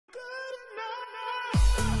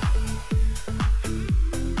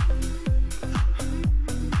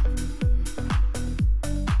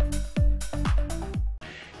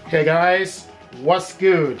Hey guys, what's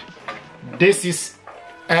good? This is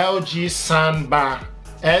LG Soundbar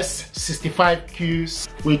S65Q.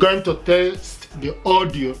 We're going to test the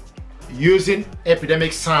audio using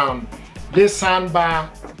Epidemic Sound. This soundbar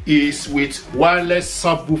is with wireless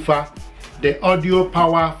subwoofer. The audio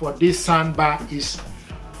power for this soundbar is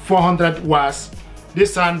 400 watts.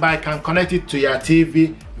 This soundbar can connect it to your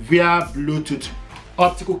TV via Bluetooth,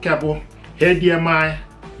 optical cable, HDMI.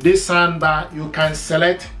 This soundbar, you can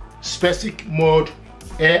select specific mode,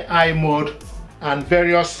 AI mode, and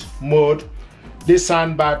various mode. This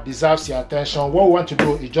soundbar deserves your attention. What we want to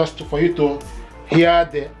do is just for you to hear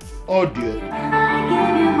the audio.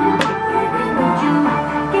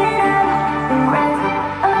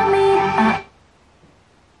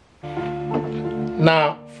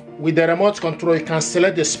 Now, with the remote control, you can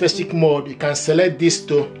select the specific mode. You can select this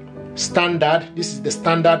to standard. This is the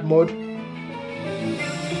standard mode.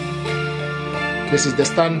 This is the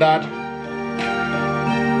standard.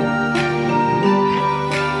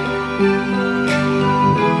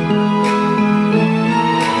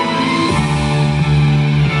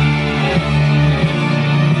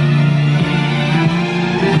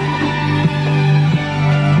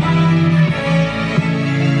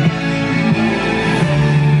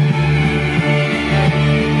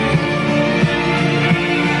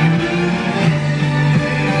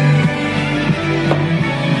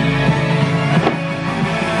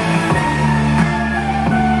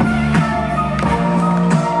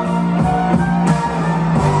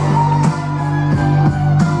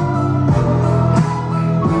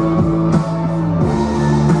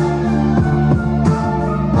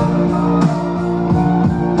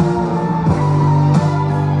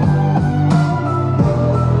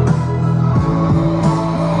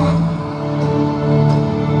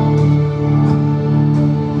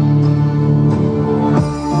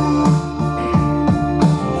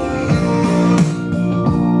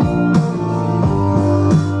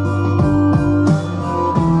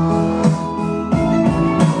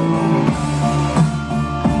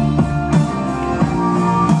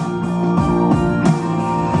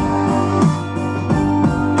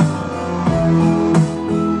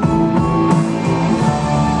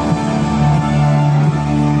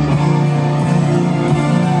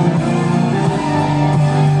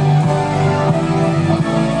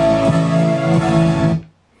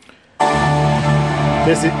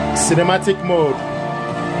 This is cinematic mode.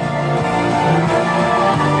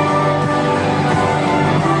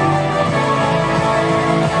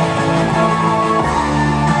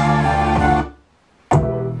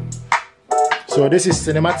 So this is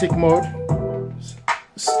cinematic mode.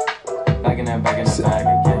 Back in the bag again.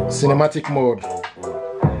 Cinematic mode.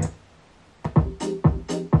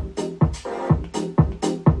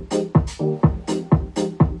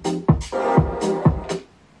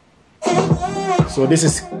 So this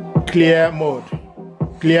is clear mode,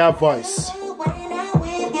 clear voice.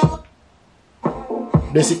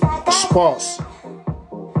 This is sports.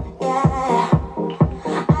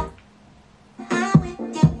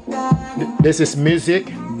 This is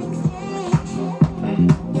music.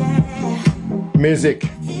 Music.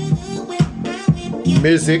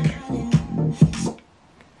 Music.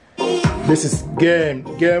 This is game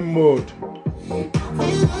mode.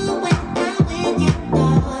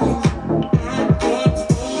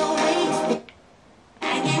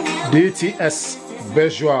 DTS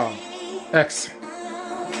Visual X.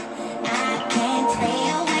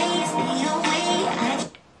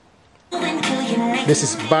 This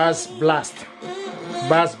is Bass Blast.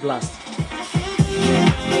 Bass Blast.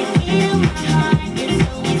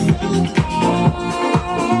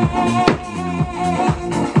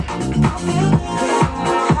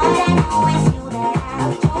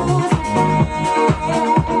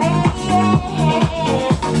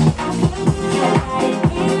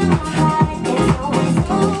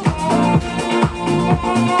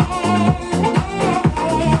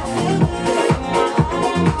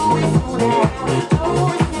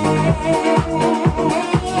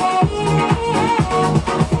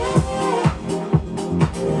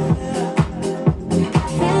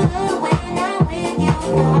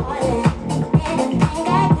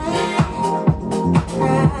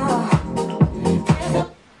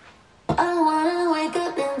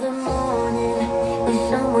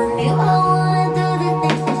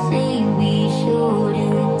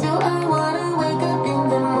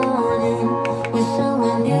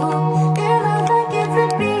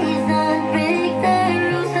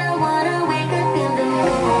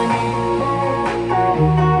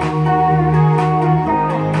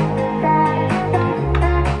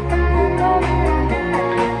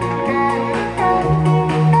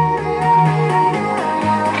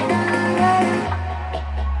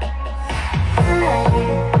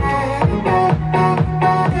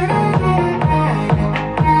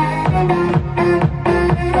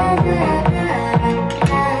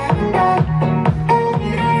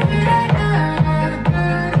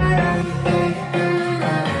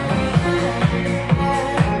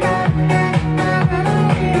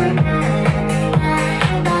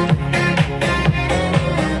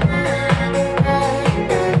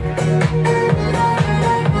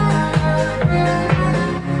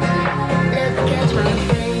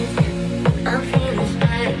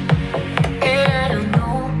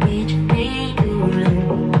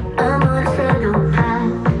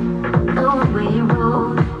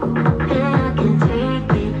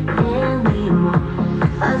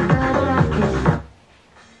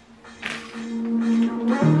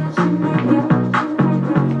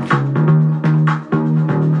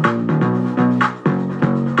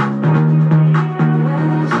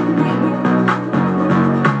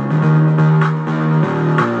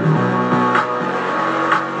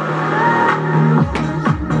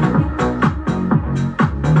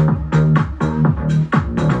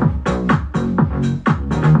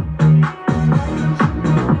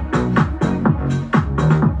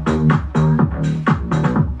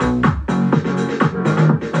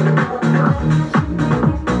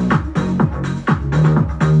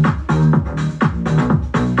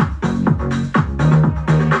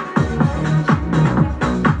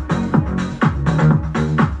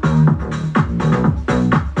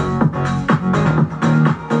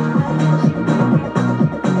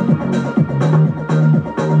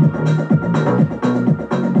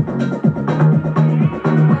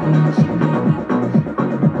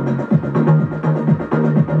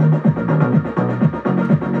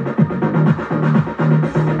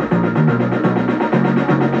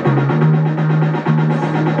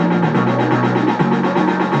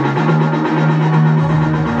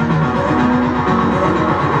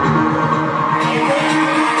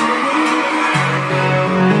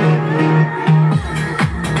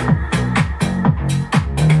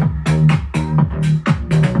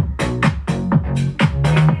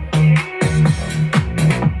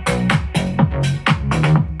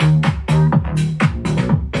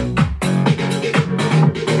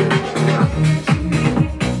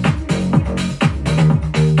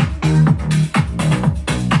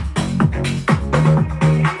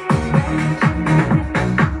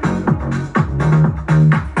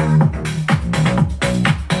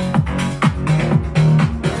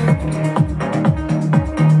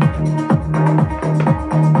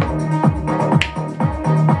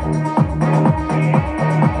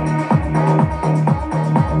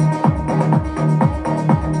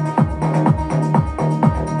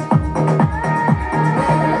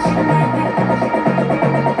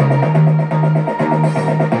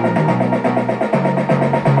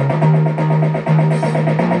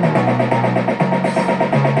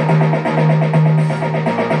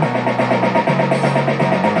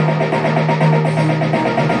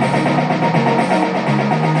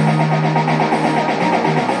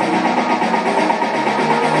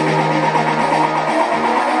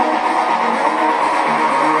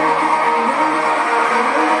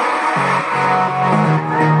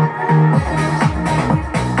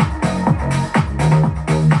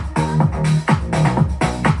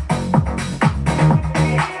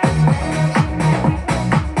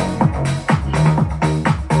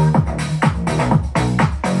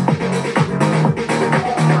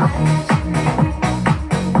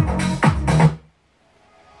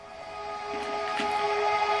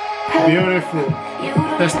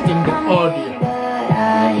 careful testing the audio.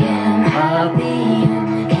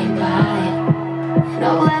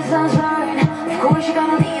 No lessons learned. Of course you're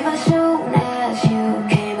gonna leave as soon as you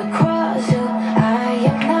came across who I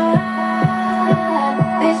am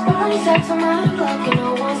not. This party starts on my clock and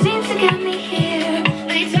no one seems to get me here.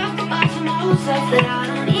 They talk about some old stuff that I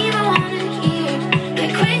don't even wanna hear. The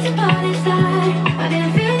crazy part is that I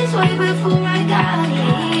didn't feel this way before I got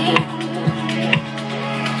here.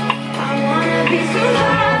 I wanna be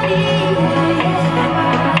somebody,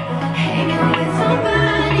 hanging with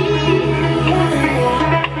somebody.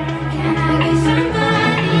 Can I be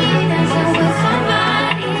somebody, dancing with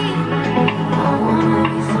somebody? I wanna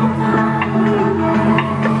be somebody.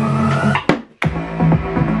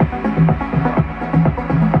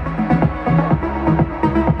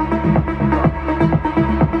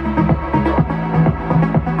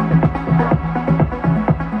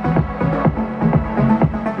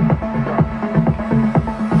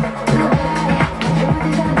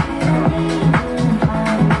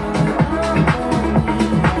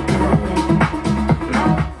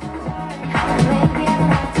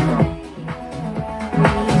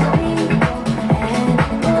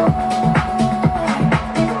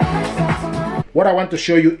 What I want to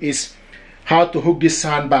show you is how to hook this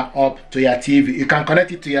soundbar up to your TV. You can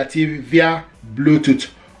connect it to your TV via Bluetooth,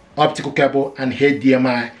 optical cable, and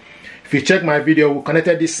HDMI. If you check my video, we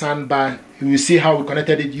connected this soundbar. You will see how we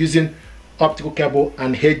connected it using optical cable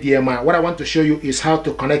and HDMI. What I want to show you is how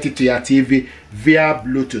to connect it to your TV via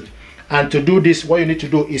Bluetooth. And to do this, what you need to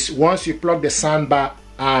do is once you plug the soundbar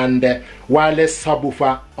and the wireless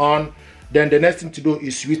subwoofer on, then the next thing to do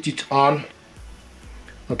is switch it on.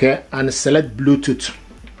 Okay, and select Bluetooth,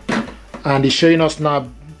 and it's showing us now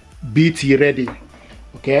BT ready.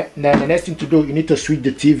 Okay, now the next thing to do, you need to switch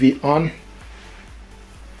the TV on.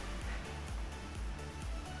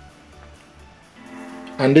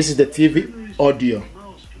 And this is the TV audio.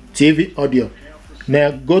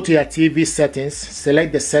 Now go to your TV settings,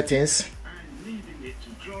 select the settings.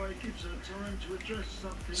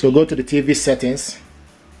 So go to the TV settings.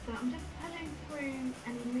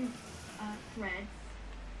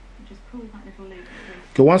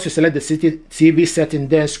 Okay, once you select the TV setting,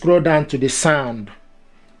 then scroll down to the sound,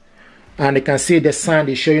 and you can see the sound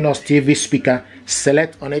is showing us TV speaker.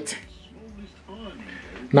 Select on it.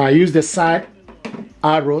 Now use the side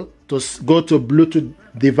arrow to go to Bluetooth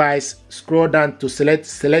device. Scroll down to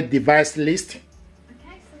select device list.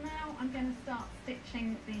 Okay, so now I'm going to start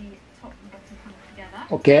stitching the top and bottom panel together.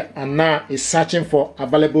 Okay, and now it's searching for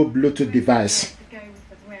available Bluetooth device. Go with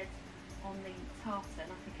the red on the tartan. I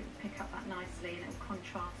think it will pick up that nicely and it will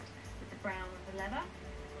contrast with the brown of the leather.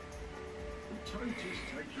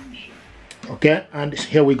 Okay, and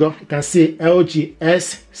here we go. You can see LG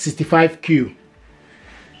S65Q.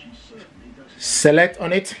 Select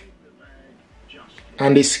on it,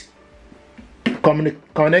 and it's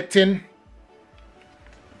connecting.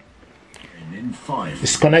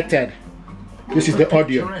 It's connected. This is the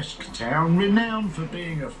audio.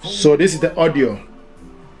 So this is the audio.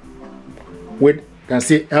 You can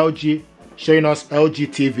see LG showing us LG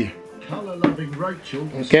TV.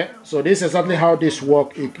 Okay, so this is exactly how this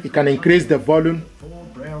works. You can increase the volume.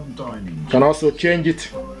 You can also change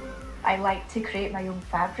it. I like to create my own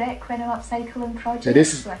fabric when I'm upcycling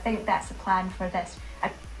projects, so I think that's the plan for this.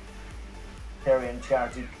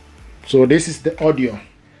 So this is the audio.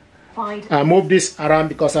 I move this around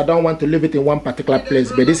because I don't want to leave it in one particular place,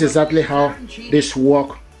 but this is exactly how this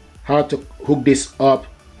works, how to hook this up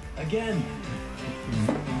Again.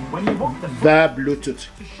 When you walk the via Bluetooth.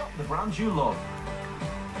 to shop the brands you love.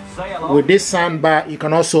 Say hello. With this soundbar, you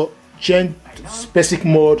can also change specific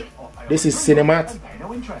mode. This is cinematic.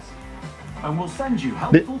 No interest. And we'll send you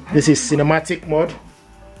helpful This is cinematic mode.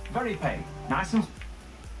 Very pay. Nice and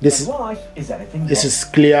This is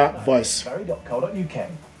clear voice. Very.co.uk.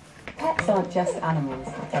 Pets aren't just animals,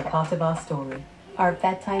 they're part of our story. Our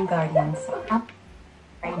bedtime guardians, our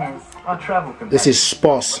trainers. Our travel companion. This is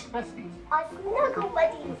sports.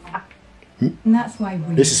 And that's why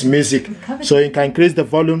we... This is music. So you can increase the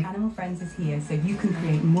volume. Animal Friends is here so you can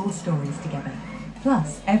create more stories together.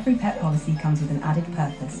 Plus, every pet policy comes with an added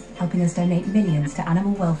purpose, helping us donate millions to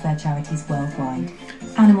animal welfare charities worldwide.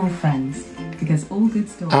 Animal Friends, because all good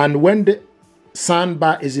stories... And when the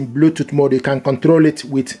soundbar is in Bluetooth mode, you can control it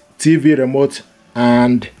with TV remote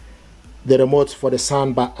and the remote for the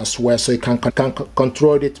soundbar as well. So you can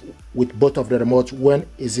control it with both of the remotes when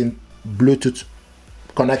it's in Bluetooth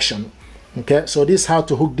connection. Okay, so this is how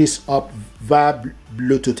to hook this up via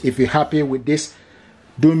Bluetooth. If you're happy with this,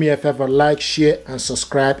 do me a favor, like, share and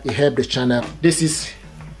subscribe. It helps the channel. This is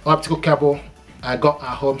optical cable I got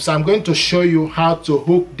at home. So I'm going to show you how to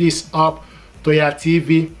hook this up to your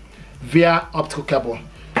TV via optical cable.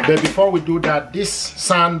 But before we do that, this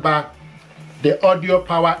soundbar, the audio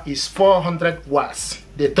power is 400 watts.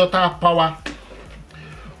 The total power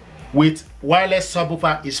with wireless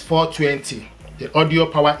subwoofer is 420. The audio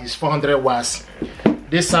power is 400 watts.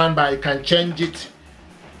 This soundbar, you can change it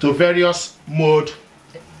to various mode.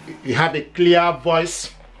 You have a clear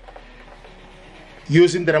voice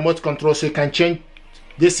using the remote control, so you can change.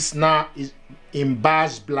 This is now in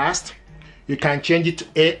bass blast. You can change it to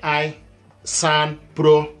AI Sound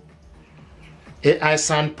Pro. AI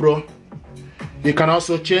Sound Pro. You can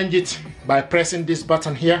also change it by pressing this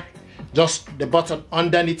button here, just the button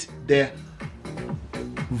underneath the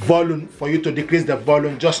volume. For you to decrease the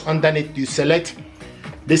volume, just underneath you select.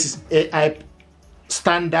 This is AI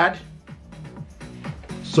standard.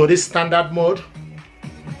 So this standard mode,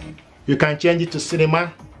 you can change it to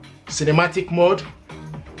cinematic mode,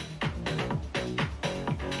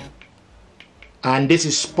 and this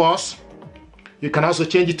is pause. You can also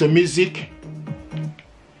change it to music.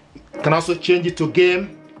 You can also change it to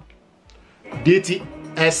game,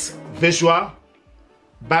 DTS visual,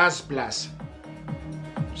 bass blast.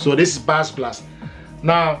 So this is bass blast.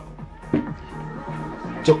 Now,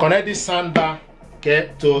 to connect this soundbar,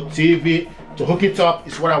 okay, to TV, to hook it up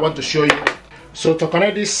is what I want to show you. So to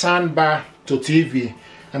connect this soundbar to TV,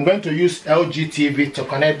 I'm going to use LG TV to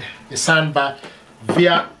connect the soundbar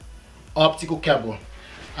via optical cable.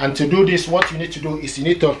 And to do this, what you need to do is you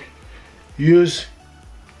need to use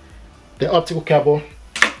the optical cable,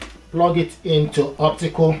 plug it into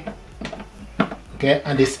optical, okay,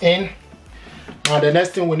 and it's in. Now the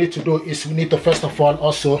next thing we need to do is we need to first of all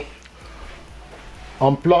also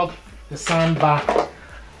unplug the soundbar.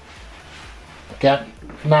 Okay,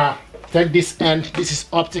 now take this end, this is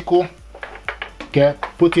optical, okay,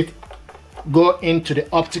 put it, go into the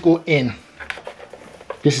optical in.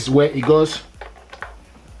 This is where it goes.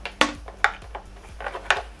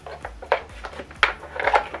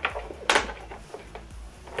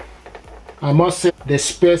 I must say the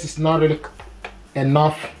space is not really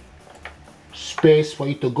enough space for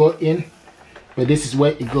you to go in, but this is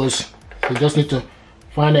where it goes. You just need to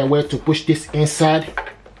find a way to push this inside.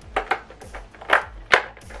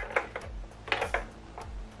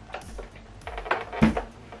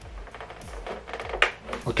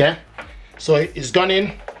 Okay, so it's gone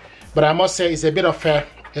in, but I must say it's a bit of a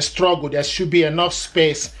struggle. There should be enough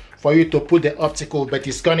space for you to put the optical, but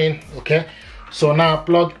it's gone in. Okay, so now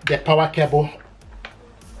plug the power cable,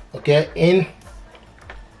 okay, in.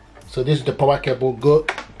 So this is the power cable, go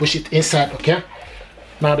push it inside. Okay,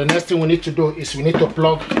 now the next thing we need to do is we need to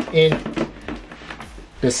plug in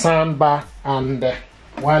the soundbar and the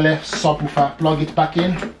wireless subwoofer, plug it back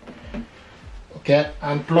in. Okay,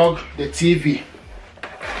 and plug the TV.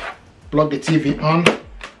 Plug the TV on,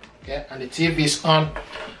 okay, and the TV is on.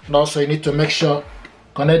 And also you need to make sure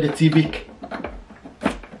connect the TV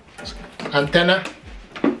antenna.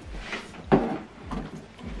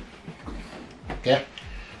 Okay,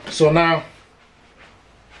 so now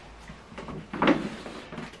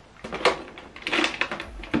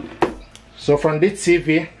from this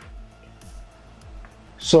TV,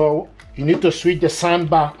 so you need to switch the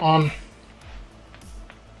soundbar on.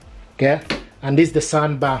 Okay, and this is the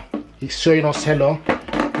soundbar. It's showing us hello.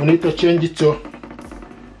 We need to change it to,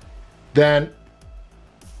 then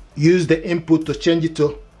use the input to change it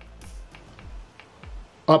to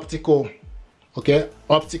optical. Okay,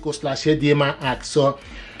 optical / HDMI out. So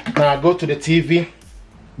now go to the TV,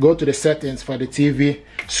 go to the settings for the TV,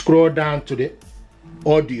 scroll down to the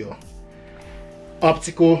audio,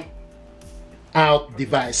 optical out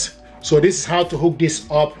device. So this is how to hook this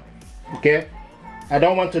up. Okay, I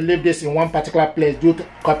don't want to leave this in one particular place due to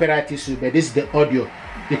copyright issue, but this is the audio.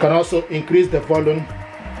 You can also increase the volume.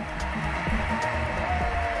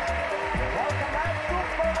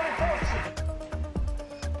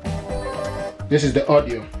 This is the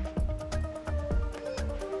audio.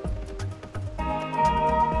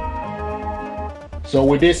 So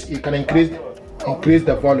with this, you can increase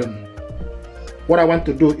the volume. What I want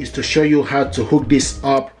to do is to show you how to hook this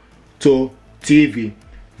up to TV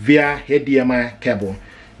via HDMI cable.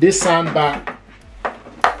 This soundbar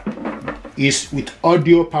is with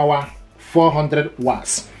audio power 400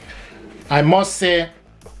 watts. I must say,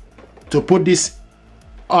 to put this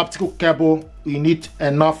optical cable, you need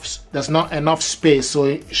enough, there's not enough space, so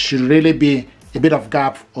it should really be a bit of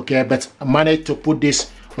gap. Okay, but I managed to put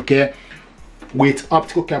this, okay, with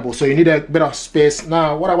optical cable, so you need a bit of space.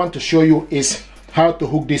 Now what I want to show you is how to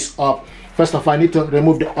hook this up. First of all, I need to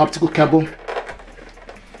remove the optical cable,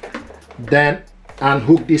 then and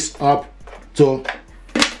hook this up to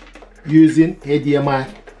using HDMI.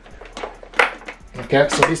 Okay,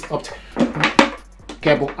 so this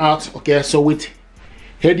cable out. Okay, so with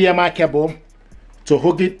HDMI cable, to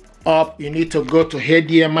hook it up, you need to go to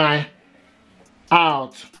HDMI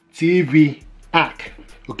out TV ARC.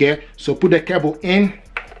 Okay, so put the cable in.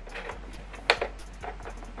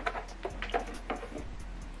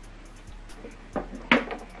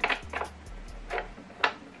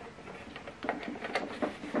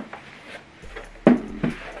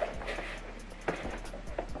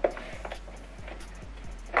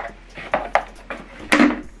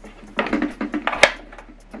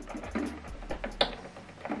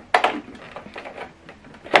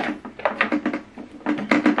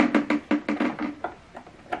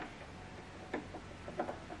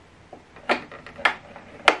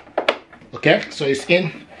 Okay, so it's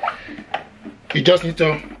in. You just need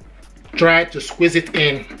to try to squeeze it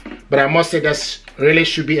in, but I must say there's really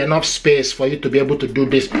should be enough space for you to be able to do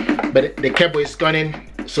this. But the cable is gone in,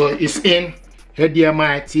 so it's in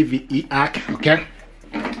HDMI TV ARC. Okay,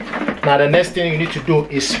 now the next thing you need to do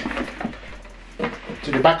is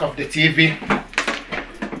to the back of the TV.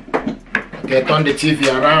 Okay, turn the TV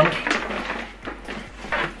around.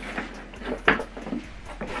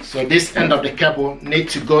 So this end of the cable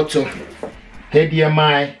needs to go to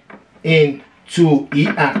HDMI in to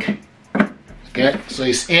ARC. Okay, so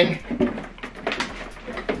it's in.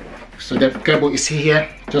 So the cable is here.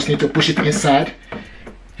 Just need to push it inside.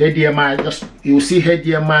 HDMI, just you will see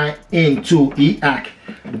HDMI into ARC,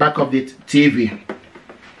 the back of the TV.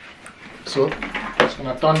 So just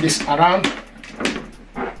gonna turn this around.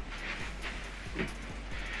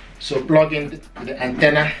 So plug in the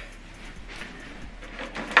antenna.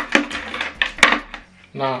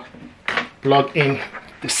 Now plug in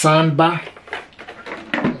the soundbar.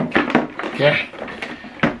 Okay,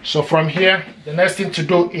 so from here the next thing to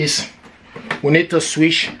do is we need to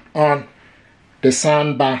switch on the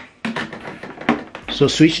soundbar. So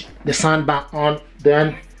switch the soundbar on,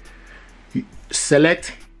 then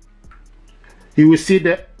select. You will see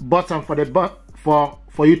the button for the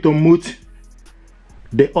for you to mute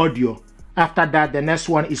the audio. After that, the next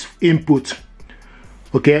one is input.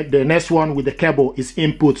 Okay, the next one with the cable is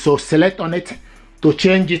input. So select on it to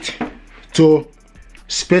change it to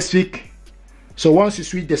specific. So once you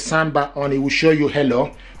switch the soundbar on, it will show you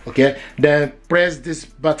hello. Okay, then press this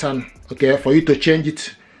button, okay, for you to change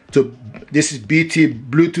it to, this is BT,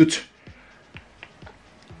 Bluetooth,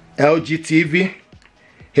 LG TV,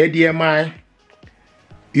 HDMI,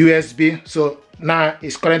 USB. So now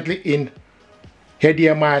it's currently in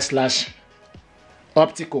HDMI /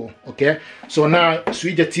 optical. Okay, so now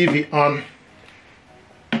switch the TV on,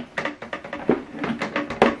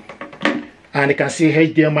 and you can see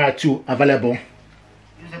HDMI 2 available.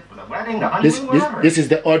 This is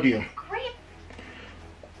the audio.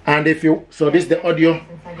 And if you, so this is the audio.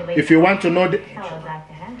 If you want to know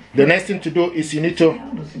the next thing to do is you need to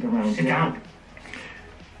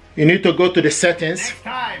go to the settings.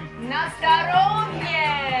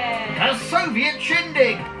 A Soviet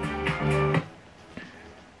shindig.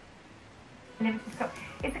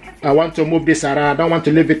 I want to move this around. I don't want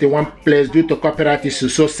to leave it in one place due to copyright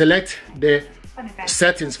issues. So select the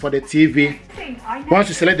settings for the TV. Once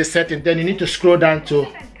you select the setting, then you need to scroll down to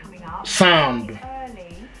sound.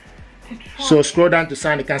 So scroll down to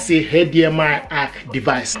sound. You can see HDMI ARC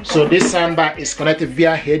device. So this soundbar is connected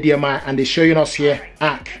via HDMI, and they're showing us here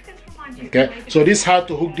ARC. Okay, so this is how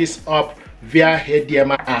to hook this up via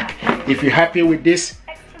HDMI ARC. If you're happy with this,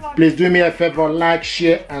 please do me a favor, like,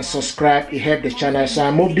 share, and subscribe. It helps the channel. So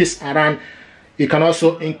I move this around. You can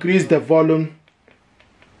also increase the volume.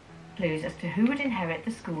 Clues as to who would inherit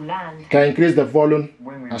the school land. Can increase the volume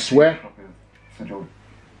as well.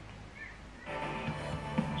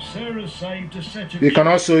 You can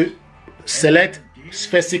also select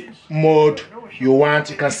specific mode you want.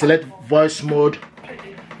 You can select voice mode,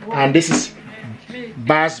 and this is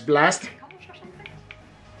bass blast,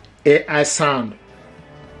 AI sound.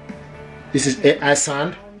 This is AI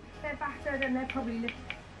sound.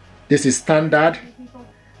 This is standard,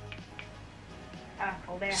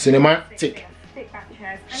 cinematic.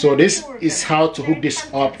 So this is how to hook this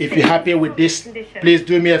up. If you're happy with this, please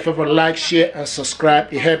do me a favor, like, share, and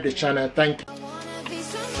subscribe. It helps the channel. Thank you.